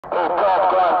How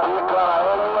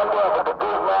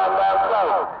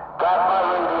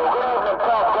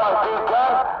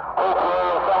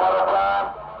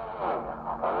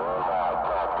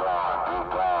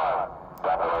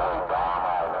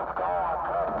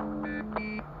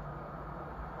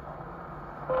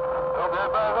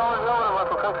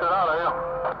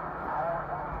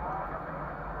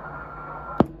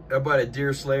about a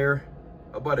deer slayer?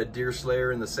 How about a deer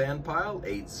slayer in the sand pile?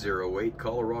 808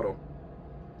 Colorado.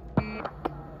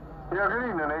 Yeah, good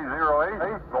evening,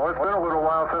 808. Well, it's been a little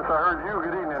while since I heard you.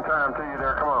 Good evening time to you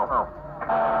there. Come on.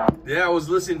 Yeah, I was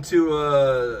listening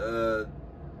to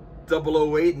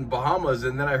 008 in Bahamas,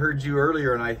 and then I heard you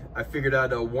earlier, and I figured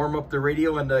I'd warm up the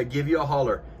radio and give you a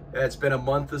holler. Yeah, it's been a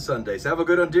month of Sundays. Have a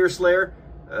good one, deer slayer.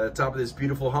 Top of this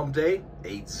beautiful hump day.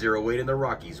 808 in the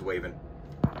Rockies waving.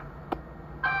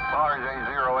 Sorry,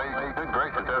 808. Good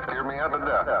gracious, that scared me out to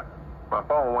death. My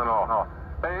phone went off.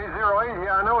 Hey, 808,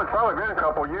 yeah, I know it's probably been a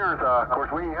couple years. Of course,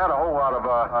 we ain't had a whole lot of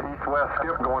east-west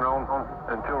skip going on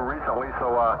until recently, so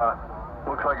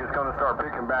looks like it's going to start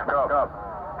picking back up.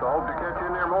 So hope to catch you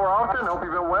in there more often. Hope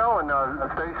you've been well, and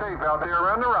stay safe out there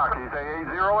around the Rockies. Hey,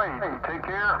 808, hey, take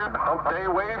care. Hump day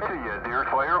wave to you, deer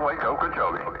slayer, Lake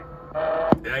Okeechobee.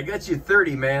 Yeah, I got you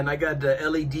 30, man. I got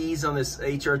LEDs on this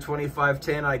HR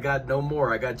 2510. I got no more.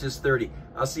 I got just 30.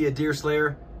 I'll see you, deer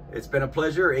slayer. It's been a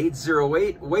pleasure.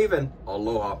 808 waving.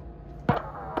 Aloha. All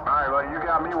right, well, you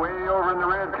got me way over in the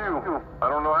red too. I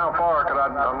don't know how far, because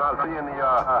I'm not seeing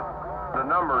the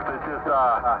numbers. It's just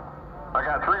I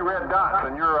got 3 red dots,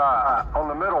 and you're on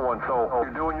the middle one, so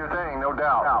you're doing your thing, no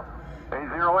doubt.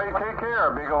 808, take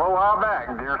care. Big aloha back.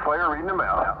 Deer slayer reading them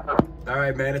out. All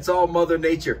right, man. It's all Mother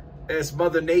Nature. It's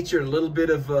Mother Nature and a little bit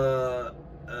of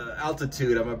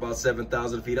altitude. I'm about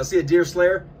 7,000 feet. I'll see a deer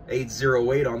slayer.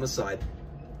 808 on the side.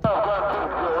 Hey.